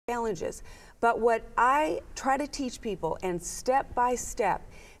challenges. But what I try to teach people, and step by step,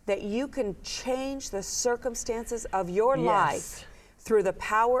 that you can change the circumstances of your life through the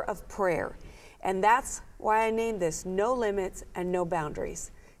power of prayer. And that's why I named this No Limits and No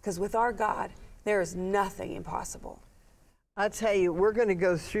Boundaries. Because with our God, there is nothing impossible. I'll tell you, we're going to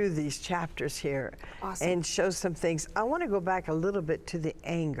go through these chapters here and show some things. I want to go back a little bit to the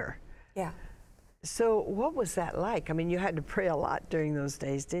anger. Yeah. So what was that like? I mean, you had to pray a lot during those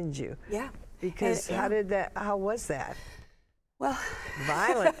days, didn't you? Yeah. Because how was that? Well,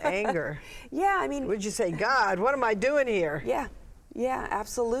 violent anger. Yeah, I mean, would you say, God, what am I doing here? Yeah, yeah,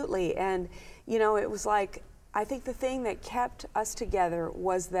 absolutely. And, you know, it was like, I think the thing that kept us together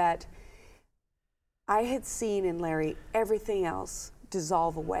was that I had seen in Larry everything else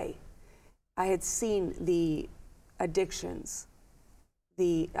dissolve away. I had seen the addictions,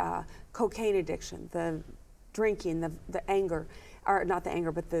 the cocaine addiction, the drinking, the anger, or not the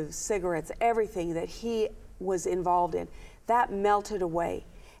anger, but the cigarettes, everything that he was involved in, that melted away.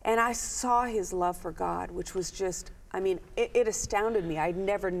 And I saw his love for God, which was just, I mean, it astounded me. I'd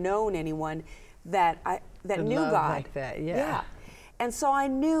never known anyone that knew God like that. Yeah. And so I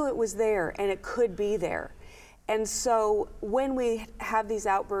knew it was there and it could be there. And so when we have these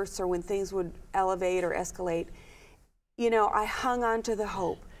outbursts or when things would elevate or escalate, you know, I hung on to the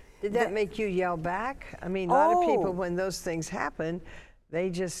hope. Did that make you yell back? I mean, a lot of people, when those things happen, they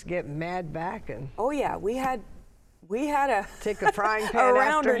just get mad back. And oh yeah, we had a take a frying pan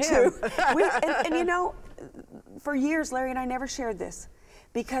around after or him. two. And you know, for years, Larry and I never shared this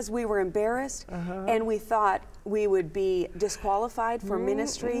because we were embarrassed and we thought we would be disqualified for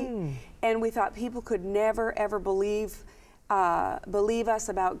ministry, and we thought people could never ever believe us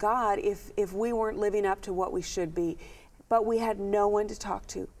about God if we weren't living up to what we should be. But we had no one to talk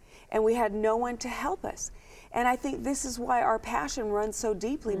to, and we had no one to help us. And I think this is why our passion runs so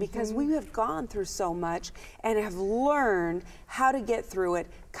deeply, because we have gone through so much and have learned how to get through it,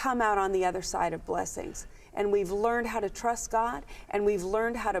 come out on the other side of blessings. And we've learned how to trust God, and we've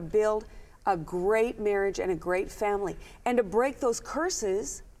learned how to build a great marriage and a great family, and to break those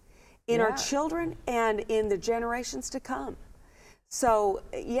curses in our children and in the generations to come. So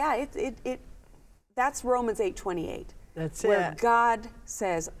yeah, that's Romans 8:28. That's where God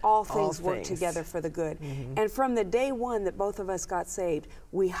says all things work together for the good. And from the day one that both of us got saved,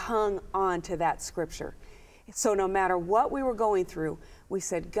 we hung on to that scripture. So no matter what we were going through, we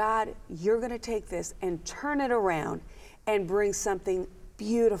said, God, you're going to take this and turn it around and bring something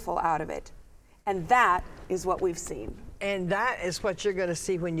beautiful out of it. And that is what we've seen. And that is what you're going to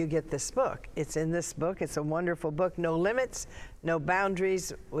see when you get this book. It's in this book. It's a wonderful book, No Limits, No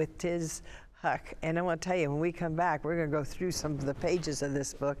Boundaries, with Tiz Huch. And I want to tell you, when we come back, we're going to go through some of the pages of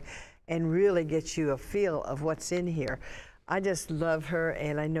this book and really get you a feel of what's in here. I just love her,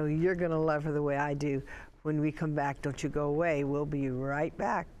 and I know you're going to love her the way I do. When we come back, don't you go away. We'll be right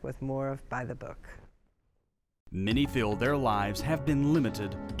back with more of By the Book. Many feel their lives have been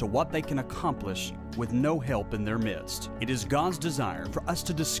limited to what they can accomplish with no help in their midst. It is God's desire for us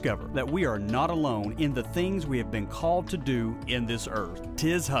to discover that we are not alone in the things we have been called to do in this earth.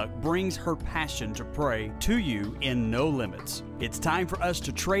 Tiz Huch brings her passion to pray to you in No Limits. It's time for us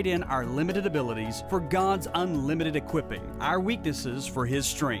to trade in our limited abilities for God's unlimited equipping, our weaknesses for His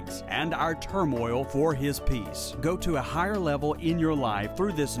strengths, and our turmoil for His peace. Go to a higher level in your life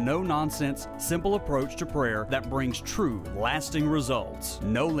through this no-nonsense, simple approach to prayer that brings true, lasting results.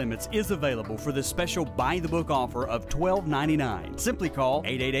 No Limits is available for this special Buy the Book offer of $12.99. Simply call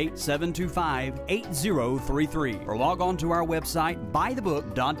 888-725-8033 or log on to our website,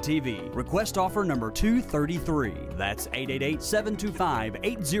 buythebook.tv. Request offer number 233. That's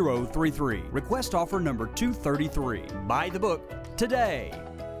 888-725-8033. Request offer number 233. Buy the book today.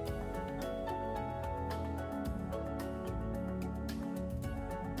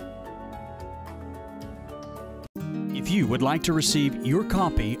 If you would like to receive your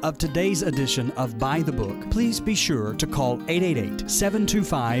copy of today's edition of Buy the Book, please be sure to call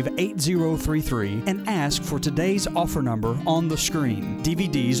 888-725-8033 and ask for today's offer number on the screen.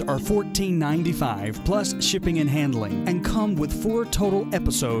 DVDs are $14.95 plus shipping and handling and come with 4 total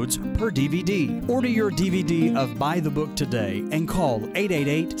episodes per DVD. Order your DVD of Buy the Book today and call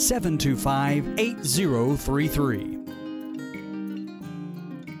 888-725-8033.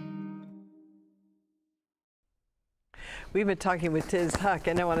 We've been talking with Tiz Huch,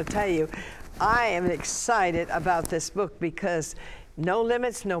 and I want to tell you, I am excited about this book because no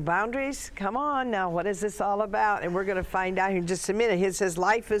limits, no boundaries. Come on now, what is this all about? And we're going to find out here in just a minute. It says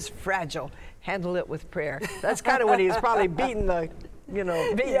life is fragile. Handle it with prayer. That's kind of when he was probably beating the you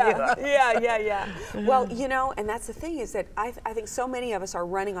know, beat Yeah, you. yeah. Well, you know, and that's the thing is that I think so many of us are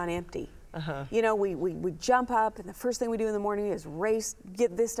running on empty. You know, we jump up, and the first thing we do in the morning is race,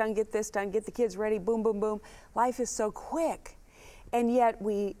 get this done, get the kids ready, boom, boom, boom. Life is so quick. And yet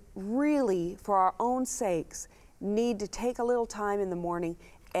we really, for our own sakes, need to take a little time in the morning,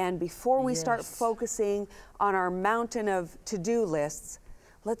 and before we start focusing on our mountain of to-do lists,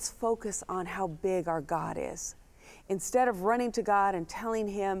 let's focus on how big our God is. Instead of running to God and telling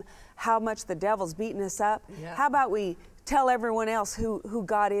him how much the devil's beating us up, how about we tell everyone else who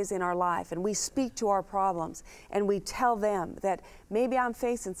God is in our life, and we speak to our problems, and we tell them that maybe I'm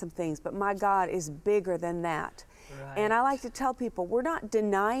facing some things, but my God is bigger than that. And I like to tell people, we're not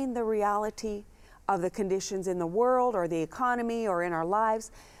denying the reality of the conditions in the world or the economy or in our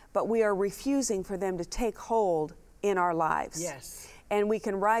lives, but we are refusing for them to take hold in our lives. And we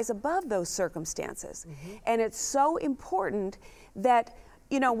can rise above those circumstances. And it's so important that,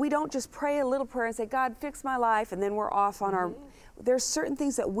 you know, we don't just pray a little prayer and say, God, fix my life, and then we're off on our... There's certain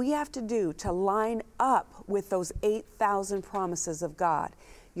things that we have to do to line up with those 8,000 promises of God.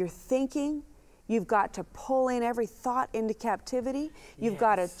 You're thinking, you've got to pull in every thought into captivity. You've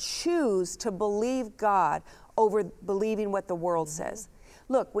got to choose to believe God over believing what the world says.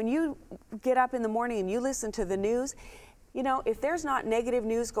 Look, when you get up in the morning and you listen to the news, you know, if there's not negative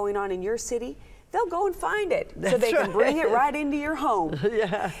news going on in your city, they'll go and find it so they can bring it right into your home.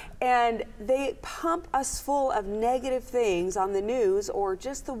 And they pump us full of negative things on the news or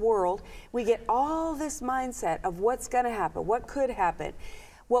just the world. We get all this mindset of what's going to happen, what could happen.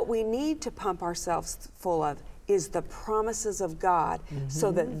 What we need to pump ourselves full of is the promises of God,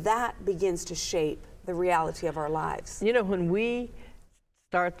 so that that begins to shape the reality of our lives. You know, when we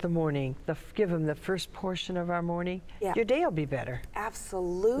start the morning, give them the first portion of our morning, your day will be better.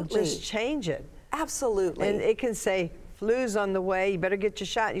 Absolutely. Just change it. Absolutely. And it can say, flu's on the way, you better get your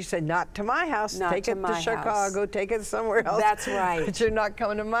shot. You say, not to my house. Take it to Chicago, take it somewhere else. That's right. But you're not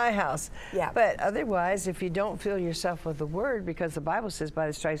coming to my house. But otherwise, if you don't fill yourself with the word, because the Bible says by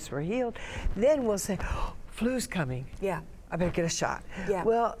the stripes we're healed, then we'll say, oh, flu's coming. I better get a shot.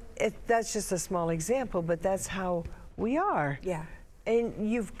 Well, that's just a small example, but that's how we are. And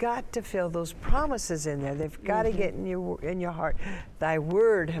you've got to fill those promises in there. They've got to get in your heart. Thy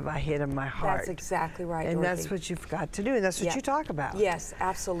word have I hid in my heart. That's exactly right, And Dorothy. that's what you've got to do, and that's what you talk about. Yes,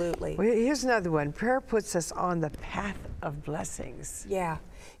 absolutely. Well, here's another one. Prayer puts us on the path of blessings.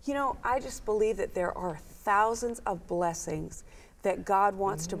 You know, I just believe that there are thousands of blessings that God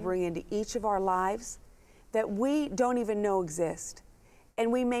wants to bring into each of our lives that we don't even know exist.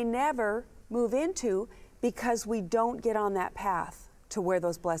 And we may never move into because we don't get on that path to where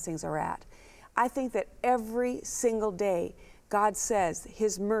those blessings are at. I think that every single day, God says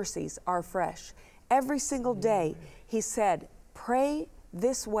his mercies are fresh. Every single day, he said, pray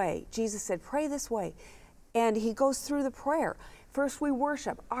this way. Jesus said, pray this way. And he goes through the prayer. First we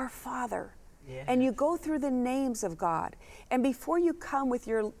worship our Father. And you go through the names of God. And before you come with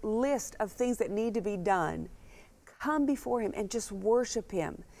your list of things that need to be done, come before him and just worship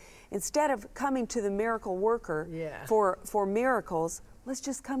him. Instead of coming to the miracle worker for miracles, let's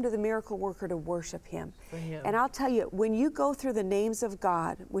just come to the miracle worker to worship him. And I'll tell you, when you go through the names of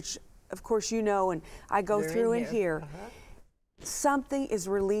God, which of course you know, and I go through in here, something is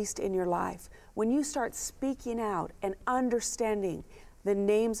released in your life. When you start speaking out and understanding the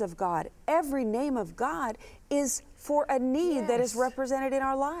names of God, every name of God is for a need that is represented in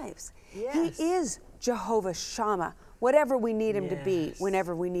our lives. He is Jehovah Shammah, whatever we need him to be,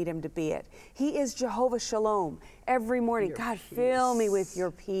 whenever we need him to be it. He is Jehovah Shalom. Every morning, God, fill me with your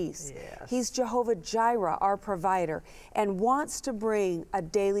peace. He's Jehovah Jireh, our provider, and wants to bring a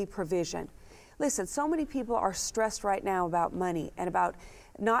daily provision. Listen, so many people are stressed right now about money and about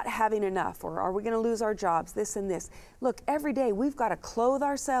not having enough, or are we going to lose our jobs, this and this. Look, every day we've got to clothe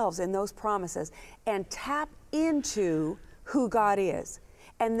ourselves in those promises and tap into who God is,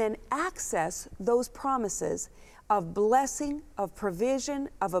 and then access those promises of blessing, of provision,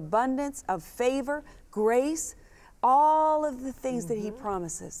 of abundance, of favor, grace, all of the things that he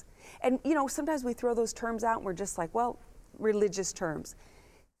promises. And you know, sometimes we throw those terms out and we're just like, well, religious terms.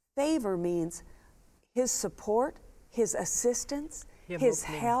 Favor means his support, his assistance, his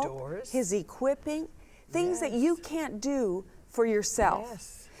help, his equipping, things that you can't do for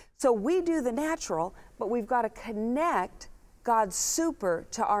yourself. So we do the natural, but we've got to connect God's super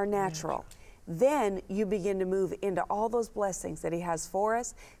to our natural. Then you begin to move into all those blessings that he has for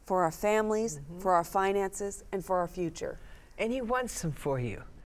us, for our families, for our finances, and for our future. And he wants them for you.